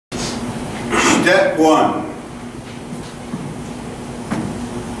Step one.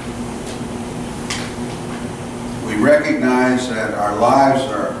 We recognize that our lives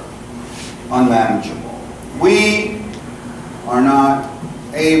are unmanageable. We are not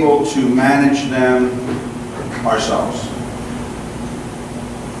able to manage them ourselves.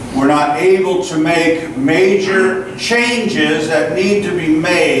 We're not able to make major changes that need to be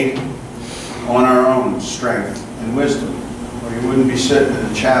made on our own strength and wisdom, or you wouldn't be sitting in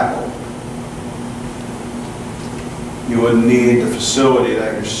a chapel. You wouldn't need the facility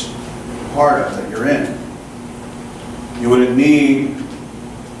that you're part of, that you're in. You wouldn't need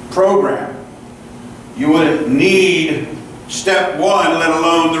program. You wouldn't need step one, let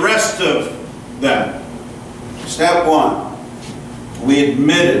alone the rest of them. Step one. We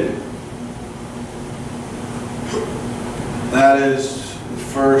admitted. That is the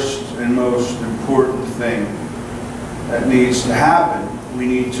first and most important thing that needs to happen. We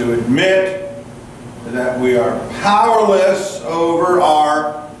need to admit that we are powerless over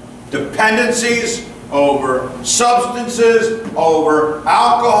our dependencies, over substances, over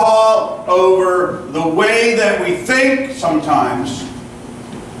alcohol, over the way that we think sometimes,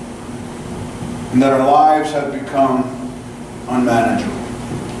 and that our lives have become unmanageable.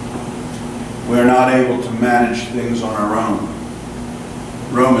 We are not able to manage things on our own.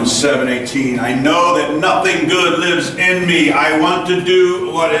 Romans 7:18, I know that nothing good lives in me. I want to do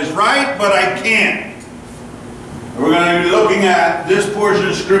what is right, but I can't. We're going to be looking at this portion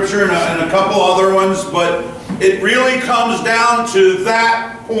of Scripture and a couple other ones, but it really comes down to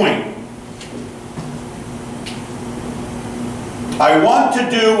that point. I want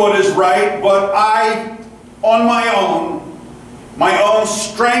to do what is right, but I, on my own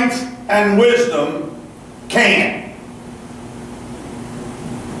strength and wisdom, can't.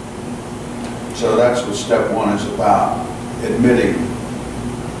 So that's what step one is about, admitting.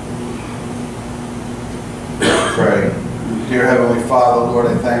 Pray. Dear Heavenly Father, Lord,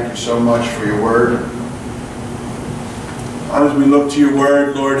 I thank you so much for your word. As we look to your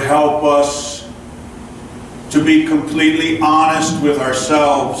word, Lord, help us to be completely honest with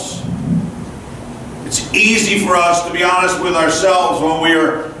ourselves. It's easy for us to be honest with ourselves when we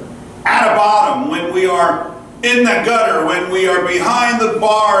are at a bottom, when we are in the gutter, when we are behind the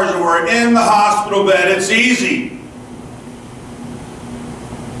bars or we're in the hospital bed. It's easy.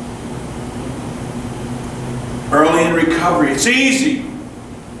 Early in recovery, it's easy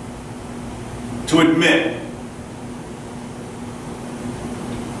to admit.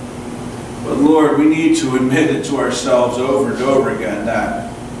 But Lord, we need to admit it to ourselves over and over again that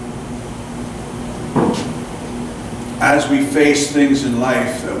as we face things in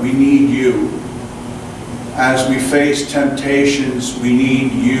life, that we need you. As we face temptations, we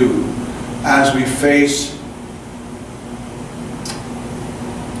need you. As we face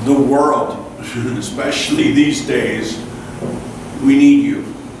the world, especially these days, we need you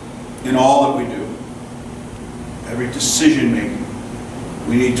in all that we do. Every decision making,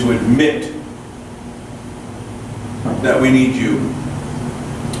 we need to admit that we need you.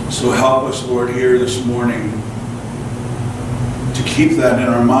 So help us, Lord, here this morning to keep that in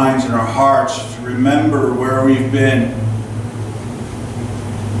our minds and our hearts, to remember where we've been,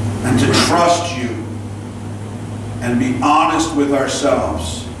 and to trust you and be honest with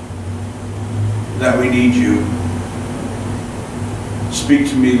ourselves that we need you. Speak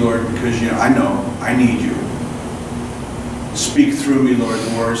to me, Lord, because I know I need you. Speak through me, Lord,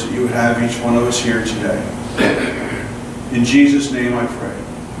 the words that you would have each one of us here today. In Jesus' name I pray.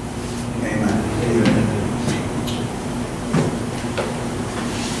 Amen. Amen.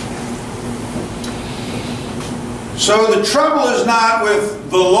 So the trouble is not with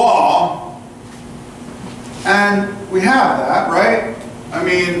the law, and we have that, right? I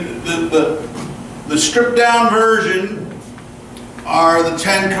mean, the stripped down version are the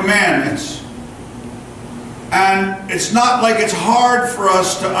 10 Commandments, and it's not like it's hard for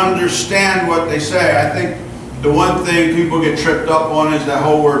us to understand what they say. I think the one thing people get tripped up on is that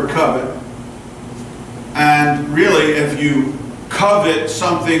whole word covet. And really, if you covet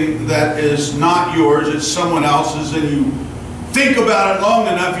something that is not yours, it's someone else's, and you think about it long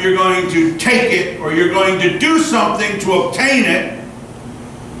enough, you're going to take it, or you're going to do something to obtain it,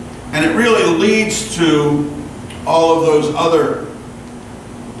 and it really leads to all of those other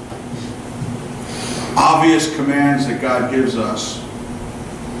obvious commands that God gives us.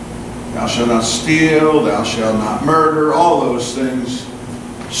 Thou shalt not steal, thou shalt not murder, all those things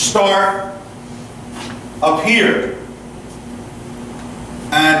start up here.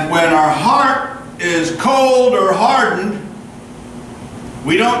 And when our heart is cold or hardened,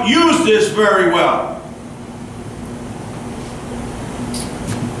 we don't use this very well.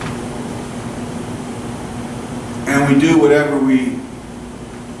 we do whatever we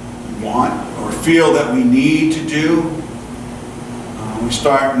want or feel that we need to do. We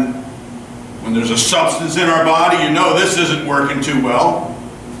start, when there's a substance in our body, you know this isn't working too well.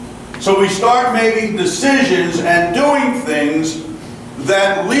 So we start making decisions and doing things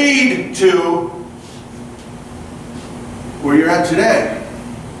that lead to where you're at today.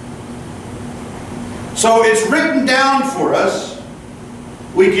 So it's written down for us.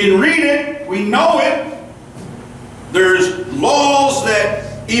 We can read it. We know it. There's laws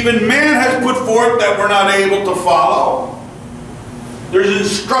that even man has put forth that we're not able to follow. There's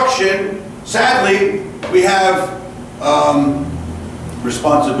instruction. Sadly, we have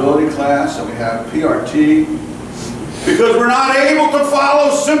responsibility class and we have PRT because we're not able to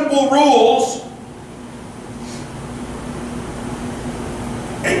follow simple rules,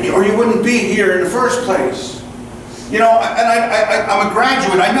 or you wouldn't be here in the first place. You know, and I'm a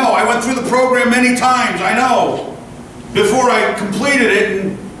graduate. I know. I went through the program many times. I know. Before I completed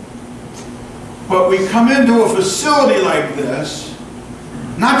it. But we come into a facility like this,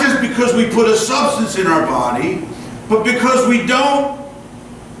 not just because we put a substance in our body, but because we don't,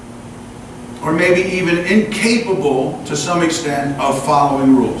 or maybe even incapable to some extent, of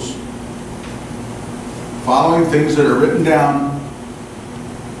following rules. Following things that are written down,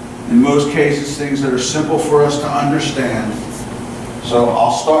 in most cases things that are simple for us to understand. So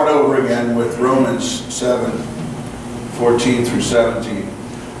I'll start over again with Romans 7:14 through 17.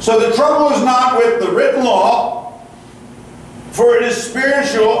 So the trouble is not with the written law, for it is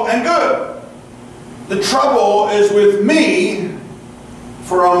spiritual and good. The trouble is with me,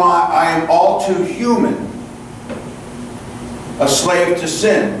 for I am all too human, a slave to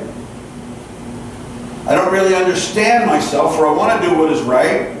sin. I don't really understand myself, for I want to do what is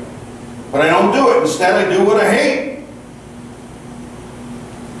right, but I don't do it. Instead, I do what I hate.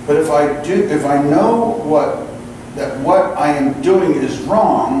 But if I know that what I am doing is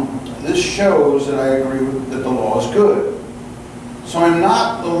wrong, this shows that I agree that the law is good. So I'm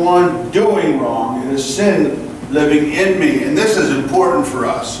not the one doing wrong. It is sin living in me. And this is important for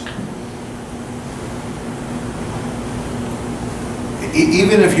us.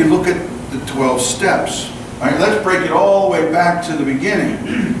 Even if you look at the 12 steps, all right, let's break it all the way back to the beginning.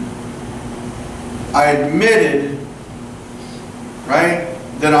 I admitted, right,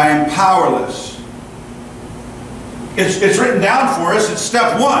 that I am powerless. It's written down for us. It's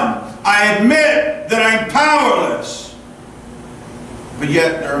step one. I admit that I'm powerless. But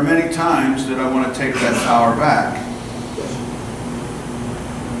yet there are many times that I want to take that power back.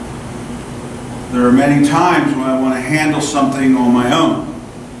 There are many times when I want to handle something on my own.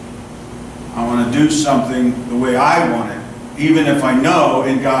 I want to do something the way I want it, even if I know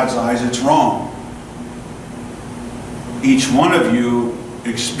in God's eyes it's wrong. Each one of you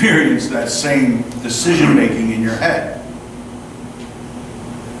experience that same decision making in your head.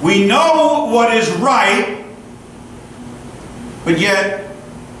 We know what is right, but yet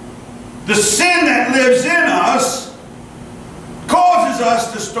the sin that lives in us causes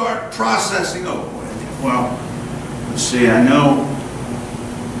us to start processing. Oh, well, let's see. I know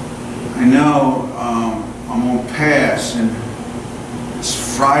I'm on pass, and it's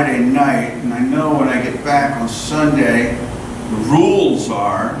Friday night, and I know when I get back on Sunday, the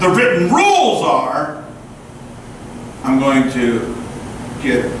written rules are, I'm going to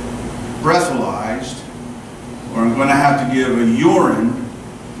get breathalyzed, or I'm going to have to give a urine.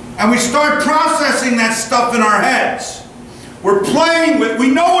 And we start processing that stuff in our heads. We're playing with, we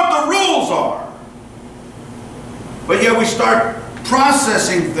know what the rules are. But yet we start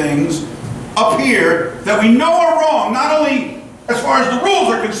processing things up here that we know are wrong, not only as far as the rules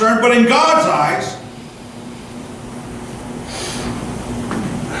are concerned, but in God's eyes.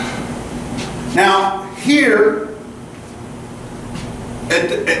 Now, here,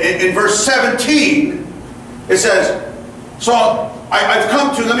 in verse 17, it says, so I've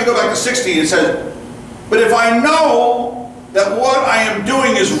come to, let me go back to 16, it says, but if I know that what I am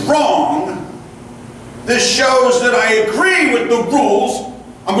doing is wrong, this shows that I agree with the rules.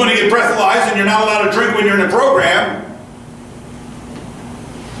 I'm going to get breathalyzed and you're not allowed to drink when you're in the program.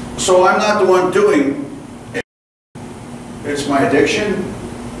 So I'm not the one doing it. It's my addiction.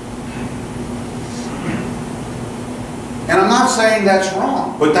 And I'm not saying that's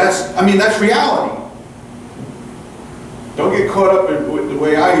wrong, but that's reality. Don't get caught up in the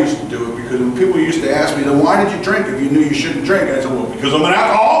way I used to do it, because when people used to ask me, then why did you drink if you knew you shouldn't drink? And I said, well, because I'm an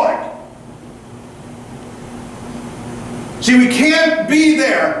alcoholic. See, we can't be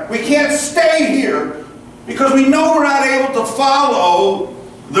there. We can't stay here because we know we're not able to follow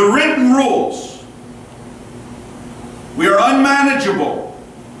the written rules. We are unmanageable.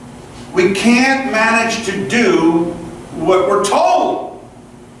 We can't manage to do what we're told,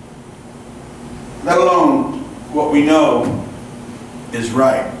 let alone what we know is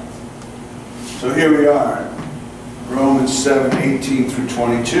right. So here we are, Romans 7:18 through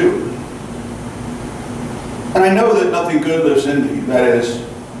 22. And I know that nothing good lives in me, that is,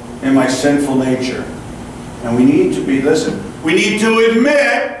 in my sinful nature. And we need to be, listen, we need to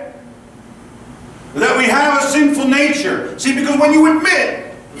admit that we have a sinful nature. See, because when you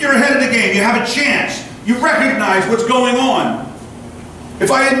admit, you're ahead of the game. You have a chance. You recognize what's going on. If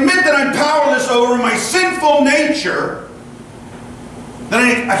I admit that I'm powerless over my sinful nature,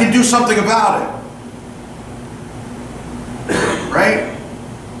 then I can do something about it. Right?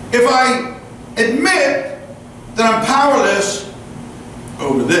 If I admit that I'm powerless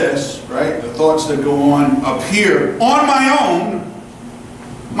over this, right? The thoughts that go on up here on my own,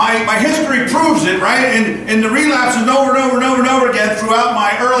 my history proves it, right? And the relapses over and over and over and over again throughout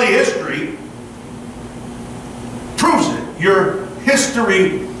my early history proves it. Your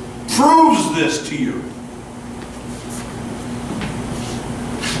history proves this to you.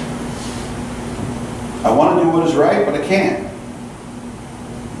 I want to do what is right, but I can't.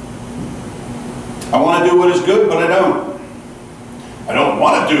 I want to do what is good, but I don't. I don't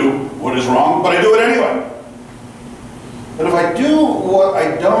want to do what is wrong, but I do it anyway. But if I do what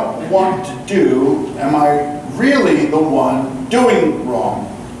I don't want to do, am I really the one doing wrong?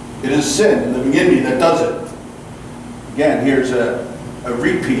 It is sin living in me that does it. Again, here's a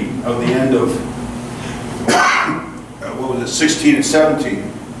repeat of the end of, what was it, 16 and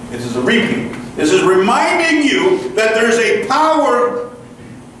 17. This is a repeat. This is reminding you that there's a power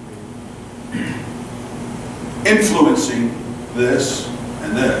influencing this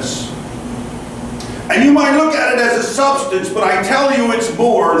and this. And you might look at it as a substance, but I tell you it's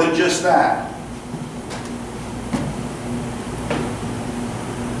more than just that.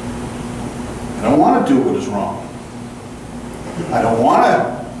 I don't want to do what is wrong. I don't want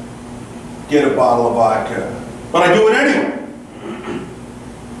to get a bottle of vodka, but I do it anyway.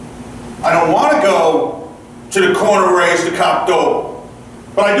 I don't want to go to the corner where I used to cop dope,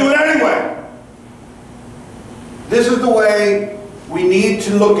 but I do it anyway. This is the way we need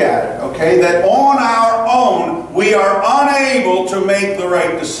to look at it, okay? That on our own, we are unable to make the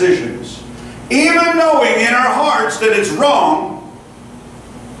right decisions. Even knowing in our hearts that it's wrong,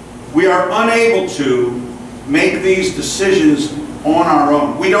 we are unable to make these decisions on our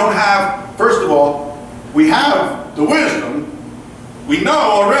own. We don't have, first of all, we have the wisdom, we know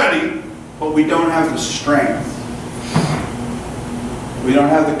already, but we don't have the strength. We don't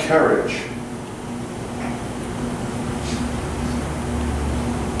have the courage.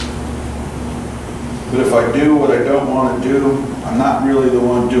 But if I do what I don't want to do, I'm not really the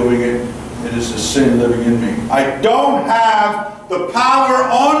one doing it. It is the sin living in me. I don't have the power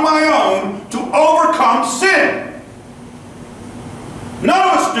on my own to overcome sin. None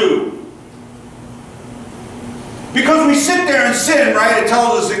of us do. Because we sit there and sin, right? It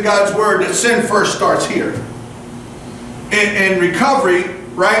tells us in God's Word that sin first starts here. In recovery,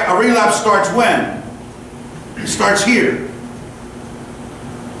 right? A relapse starts when? It starts here.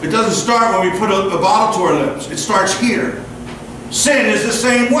 It doesn't start when we put a bottle to our lips. It starts here. Sin is the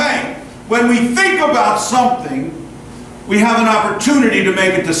same way. When we think about something, we have an opportunity to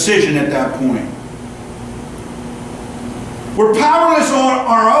make a decision at that point. We're powerless on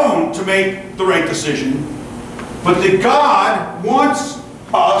our own to make the right decision, but that God wants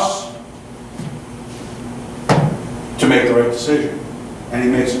us to make the right decision, and He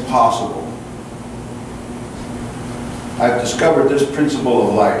makes it possible. I've discovered this principle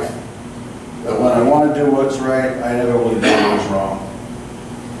of life, that when I want to do what's right, I never really do what's wrong.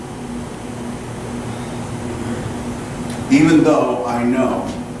 Even though I know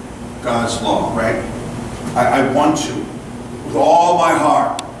God's law, right? I want to, with all my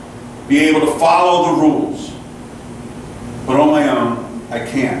heart, be able to follow the rules. But on my own, I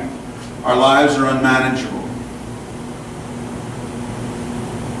can't. Our lives are unmanageable.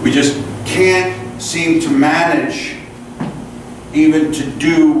 We just can't seem to manage even to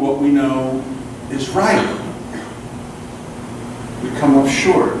do what we know is right. We come up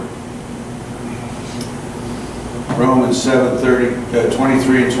short. Romans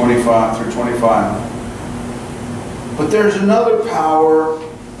 7:23 and 25 through 25. But there's another power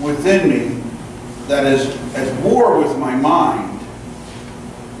within me that is at war with my mind.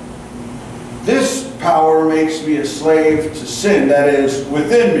 This power makes me a slave to sin that is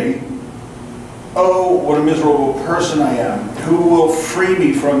within me. Oh, what a miserable person I am. Who will free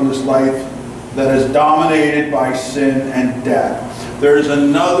me from this life that is dominated by sin and death? There is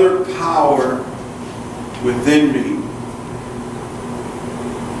another power within me.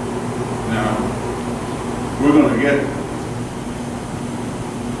 Now, we're going to get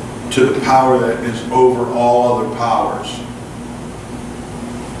to the power that is over all other powers.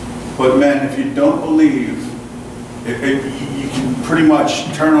 But men, if you don't believe, you can pretty much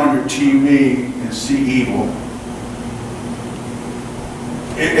turn on your TV and see evil.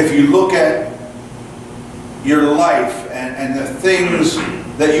 If you look at your life and the things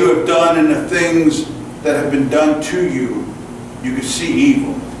that you have done and the things that have been done to you, you can see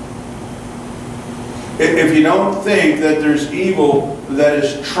evil. If you don't think that there's evil that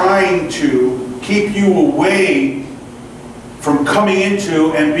is trying to keep you away from coming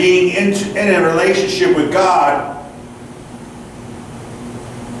into and being in a relationship with God,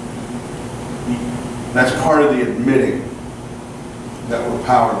 that's part of the admitting that we're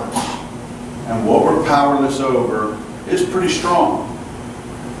powerless. And what we're powerless over is pretty strong.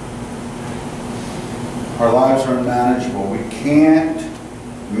 Our lives are unmanageable. We can't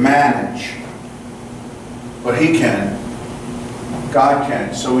manage. But He can. God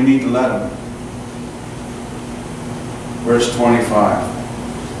can. So we need to let Him. Verse 25.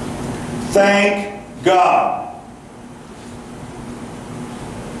 Thank God.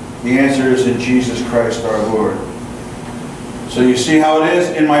 The answer is in Jesus Christ our Lord. So you see how it is?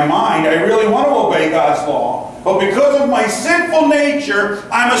 In my mind, I really want to obey God's law. But because of my sinful nature,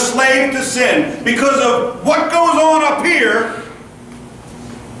 I'm a slave to sin. Because of what goes on up here,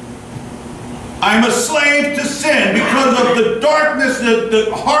 I'm a slave to sin. Because of the darkness,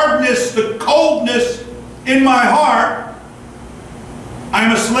 the hardness, the coldness in my heart,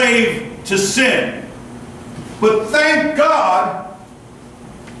 I'm a slave to sin. But thank God,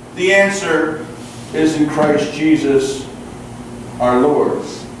 the answer is in Christ Jesus our Lord.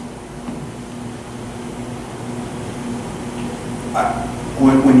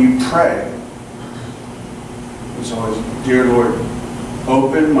 When you pray, it's always, dear Lord,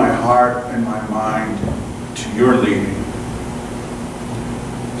 open my heart and my mind to your leading.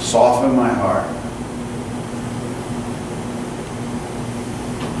 Soften my heart.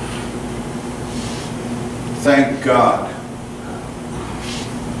 Thank God.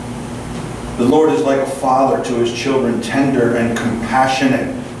 The Lord is like a father to His children, tender and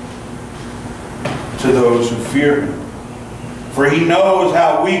compassionate to those who fear Him. For He knows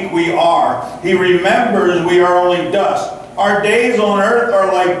how weak we are. He remembers we are only dust. Our days on earth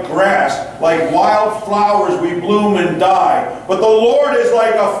are like grass, like wild flowers we bloom and die. But the Lord is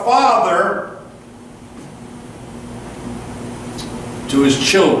like a father to His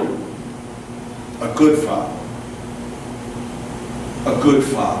children. A good father. A good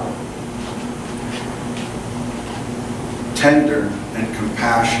father. Tender and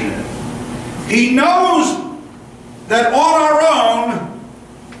compassionate. He knows that on our own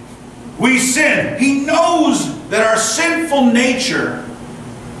we sin. He knows that our sinful nature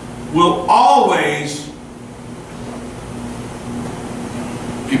will always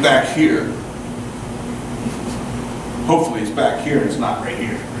be back here. Hopefully it's back here and it's not right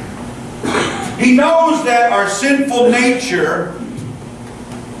here. He knows that our sinful nature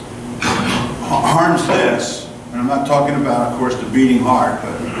harms this. And I'm not talking about, of course, the beating heart,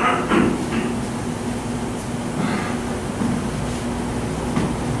 but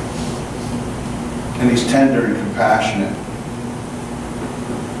and He's tender and compassionate.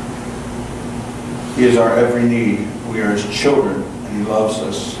 He is our every need. We are His children, and He loves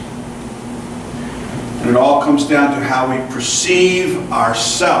us. And it all comes down to how we perceive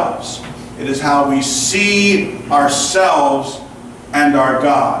ourselves. It is how we see ourselves and our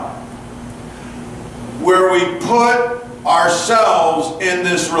God. Where we put ourselves in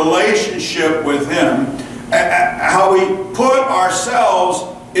this relationship with Him, how we put ourselves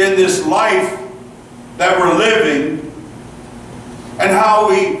in this life that we're living, and how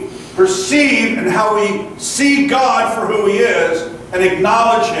we perceive and how we see God for who He is and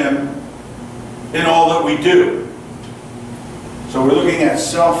acknowledge Him in all that we do. So we're looking at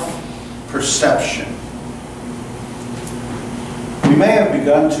self-perception. We may have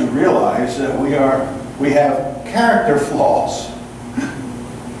begun to realize that we have character flaws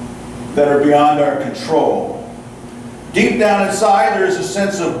that are beyond our control. Deep down inside, there is a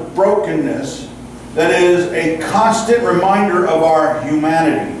sense of brokenness that is a constant reminder of our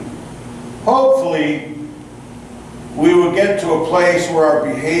humanity. Hopefully, we will get to a place where our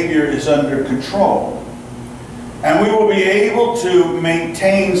behavior is under control. And we will be able to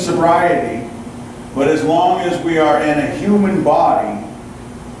maintain sobriety. But as long as we are in a human body,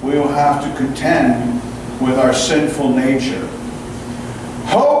 we will have to contend with our sinful nature.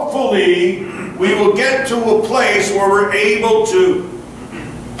 Hopefully, we will get to a place where we're able to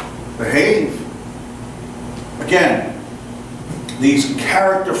behave. Again, these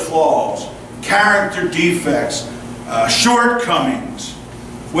character flaws, character defects, shortcomings,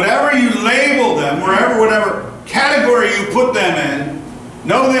 whatever you label them, whatever category you put them in,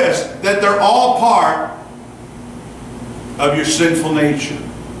 know this, that they're all part of your sinful nature.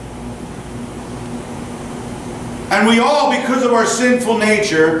 And we all, because of our sinful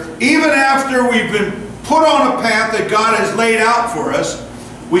nature, even after we've been put on a path that God has laid out for us,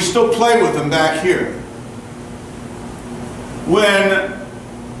 we still play with them back here. When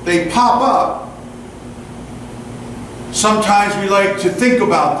they pop up, sometimes we like to think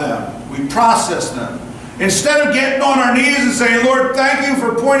about them. We process them. Instead of getting on our knees and saying, Lord, thank you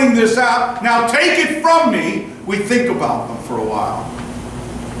for pointing this out, now take it from me, we think about them for a while.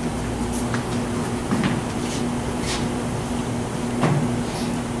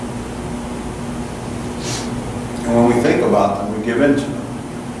 And when we think about them, we give in to them.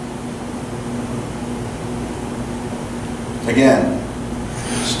 Again,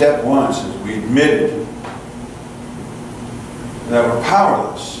 step one says we admitted that we're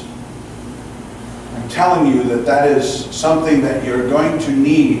powerless. I'm telling you that that is something that you're going to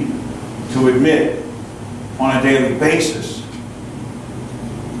need to admit on a daily basis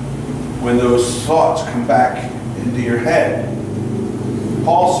when those thoughts come back into your head.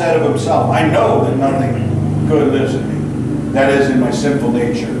 Paul said of himself, I know that nothing good lives in me. That is in my sinful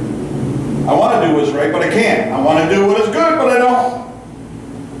nature. I want to do what's right, but I can't. I want to do what is good, but I don't.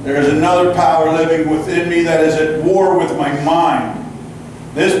 There is another power living within me that is at war with my mind.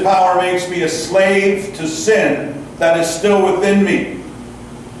 This power makes me a slave to sin that is still within me.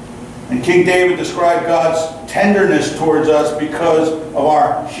 And King David described God's tenderness towards us because of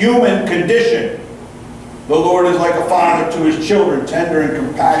our human condition. The Lord is like a father to his children, tender and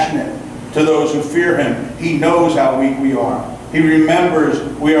compassionate to those who fear him. He knows how weak we are. He remembers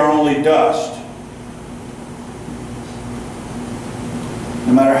we are only dust.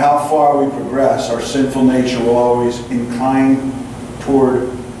 No matter how far we progress, our sinful nature will always incline toward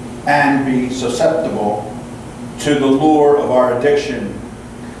and be susceptible to the lure of our addiction.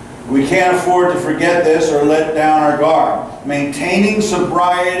 We can't afford to forget this or let down our guard. Maintaining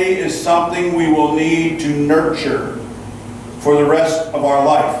sobriety is something we will need to nurture for the rest of our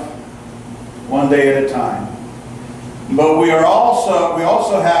life, one day at a time. But we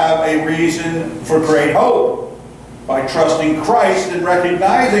also have a reason for great hope by trusting Christ and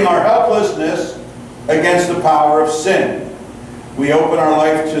recognizing our helplessness against the power of sin. We open our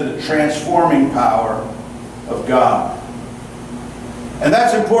life to the transforming power of God. And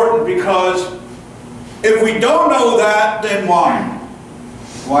that's important because if we don't know that, then why?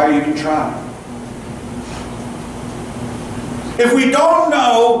 Why even try? If we don't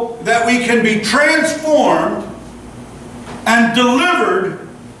know that we can be transformed and delivered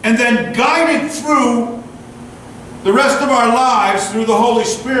and then guided through the rest of our lives through the Holy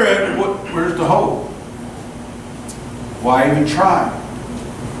Spirit, where's the hope? Why even try?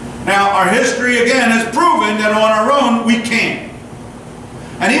 Now, our history again has proven that on our own we can't.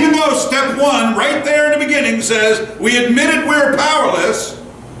 And even though step one, right there in the beginning, says we admitted we're powerless,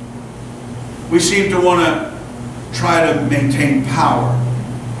 we seem to want to try to maintain power.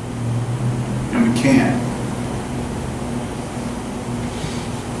 And we can't.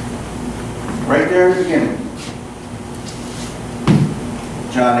 Right there at the beginning.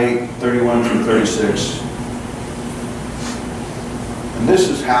 John 8, 31 through 36. And this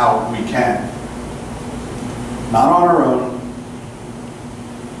is how we can. Not on our own.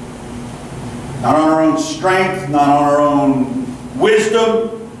 Not on our own strength, not on our own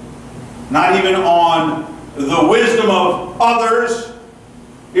wisdom, not even on the wisdom of others.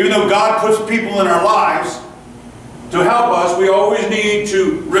 Even though God puts people in our lives to help us, we always need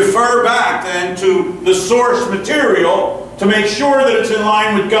to refer back then to the source material to make sure that it's in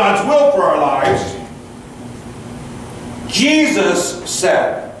line with God's will for our lives. Jesus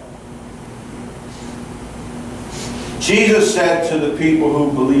said to the people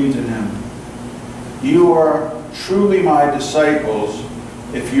who believed in him, "You are truly my disciples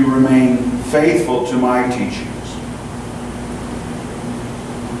if you remain faithful to my teachings.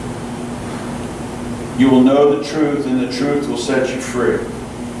 You will know the truth, and the truth will set you free."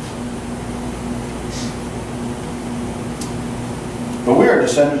 But we are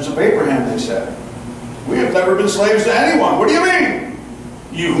descendants of Abraham, they said. We have never been slaves to anyone. What do you mean?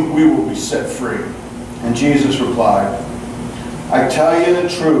 We will be set free. And Jesus replied, "I tell you the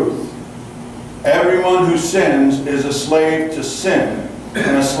truth. Everyone who sins is a slave to sin.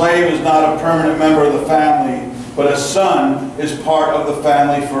 And a slave is not a permanent member of the family, but a son is part of the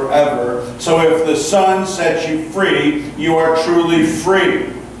family forever. So if the Son sets you free, you are truly free."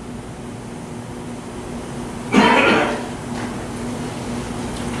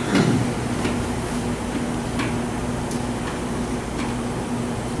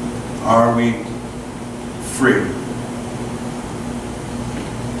 are we free?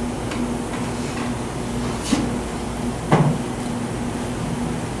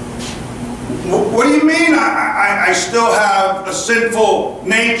 What do you mean I still have a sinful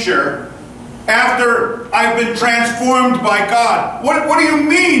nature after I've been transformed by God? What do you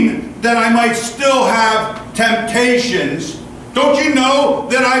mean that I might still have temptations? Don't you know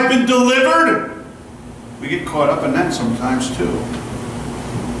that I've been delivered? We get caught up in that sometimes too.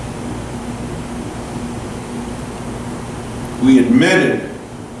 We admitted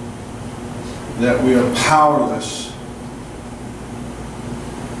that we are powerless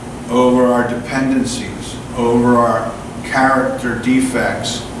over our dependencies, over our character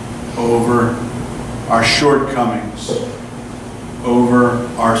defects, over our shortcomings, over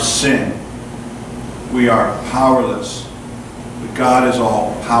our sin. We are powerless, but God is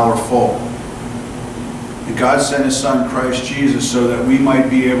all powerful. And God sent His Son, Christ Jesus, so that we might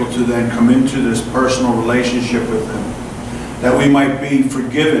be able to then come into this personal relationship with Him, that we might be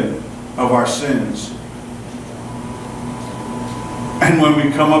forgiven of our sins. And when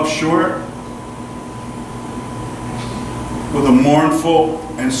we come up short with a mournful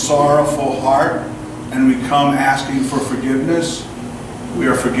and sorrowful heart, and we come asking for forgiveness, we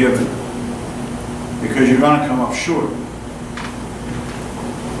are forgiven. Because you're going to come up short.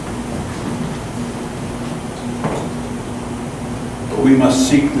 But we must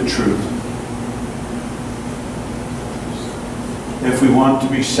seek the truth. If we want to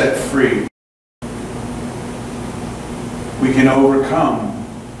be set free, we can overcome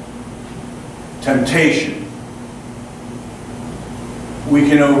temptation. We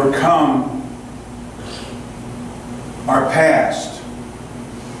can overcome our past.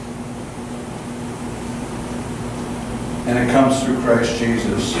 And it comes through Christ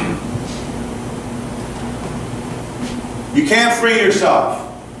Jesus. You can't free yourself.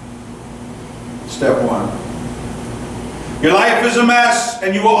 Step one. Your life is a mess,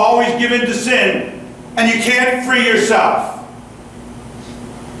 and you will always give in to sin, and you can't free yourself.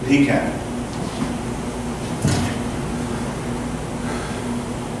 But He can.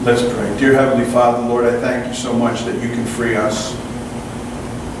 Let's pray. Dear Heavenly Father, Lord, I thank you so much that you can free us.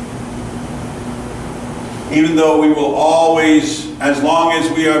 Even though we will always, as long as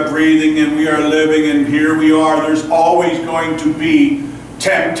we are breathing and we are living and here we are, there's always going to be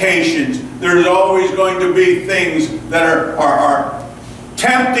temptations. There's always going to be things that are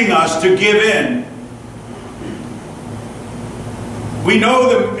tempting us to give in. We know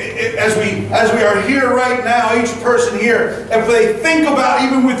that as we are here right now, each person here, if they think about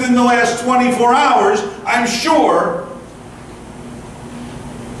even within the last 24 hours, I'm sure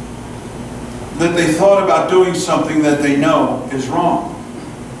that they thought about doing something that they know is wrong.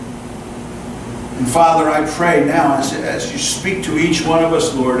 And Father, I pray now as you speak to each one of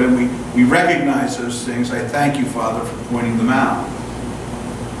us, Lord, and we recognize those things, I thank you, Father, for pointing them out.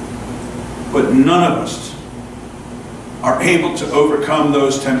 But none of us are able to overcome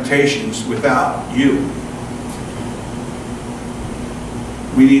those temptations without you.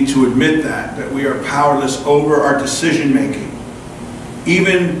 We need to admit that we are powerless over our decision making.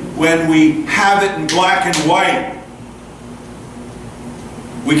 Even when we have it in black and white,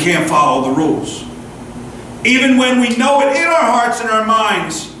 we can't follow the rules. Even when we know it in our hearts and our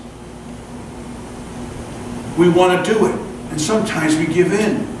minds, we want to do it. And sometimes we give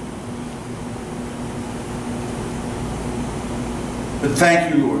in. But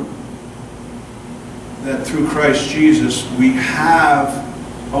thank you, Lord, that through Christ Jesus we have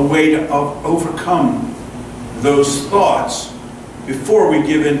a way to overcome those thoughts before we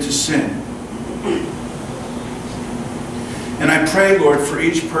give in to sin. And I pray, Lord, for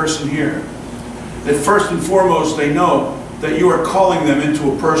each person here, that first and foremost they know that you are calling them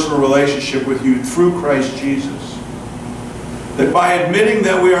into a personal relationship with you through Christ Jesus. That by admitting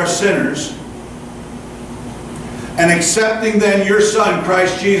that we are sinners, and accepting then your Son,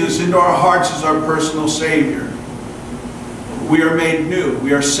 Christ Jesus, into our hearts as our personal Savior, we are made new,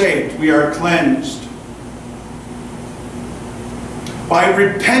 we are saved, we are cleansed. By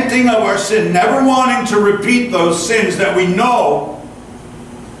repenting of our sin, never wanting to repeat those sins that we know,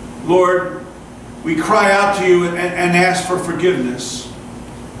 Lord, we cry out to you and ask for forgiveness.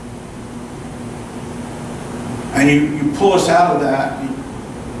 And you pull us out of that.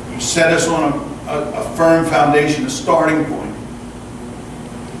 You set us on a firm foundation, a starting point.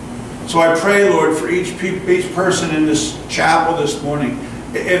 So I pray, Lord, for each person in this chapel this morning,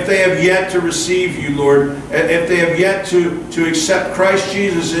 if they have yet to receive you, Lord, if they have yet to accept Christ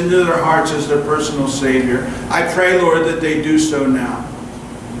Jesus into their hearts as their personal Savior, I pray, Lord, that they do so now.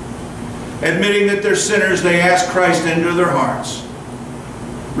 Admitting that they're sinners, they ask Christ into their hearts.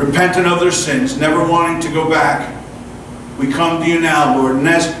 repentant of their sins, never wanting to go back. We come to you now, Lord. And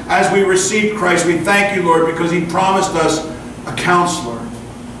as we receive Christ, we thank you, Lord, because he promised us a counselor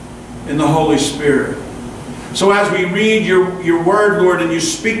in the Holy Spirit. So as we read your word, Lord, and you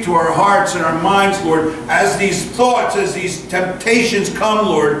speak to our hearts and our minds, Lord, as these thoughts, as these temptations come,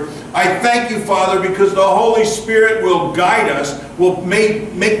 Lord, I thank you, Father, because the Holy Spirit will guide us, will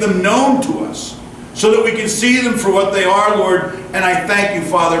make them known to us, so that we can see them for what they are, Lord. And I thank you,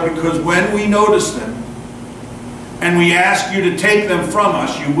 Father, because when we notice them and we ask you to take them from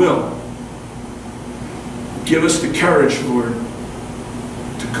us, you will. Give us the courage, Lord,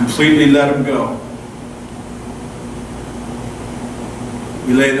 to completely let them go.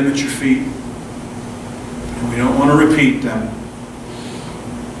 We lay them at your feet, and we don't want to repeat them.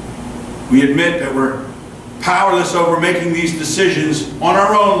 We admit that we're powerless over making these decisions on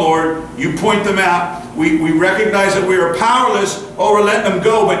our own, Lord. You point them out. We recognize that we are powerless over letting them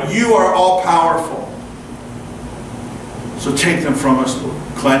go, but you are all powerful. So take them from us, Lord.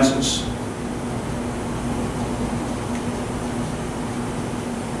 Cleanse us.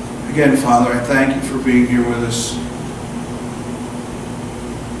 Again, Father, I thank you for being here with us.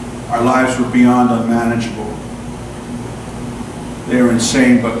 Our lives were beyond unmanageable. They are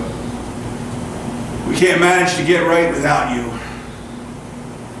insane, but we can't manage to get right without you.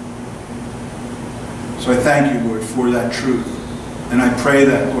 So I thank you, Lord, for that truth. And I pray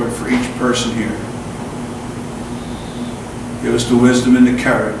that, Lord, for each person here. Give us the wisdom and the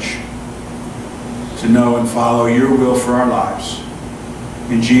courage to know and follow your will for our lives.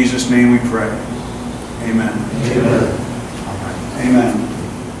 In Jesus' name we pray. Amen. Amen. Amen.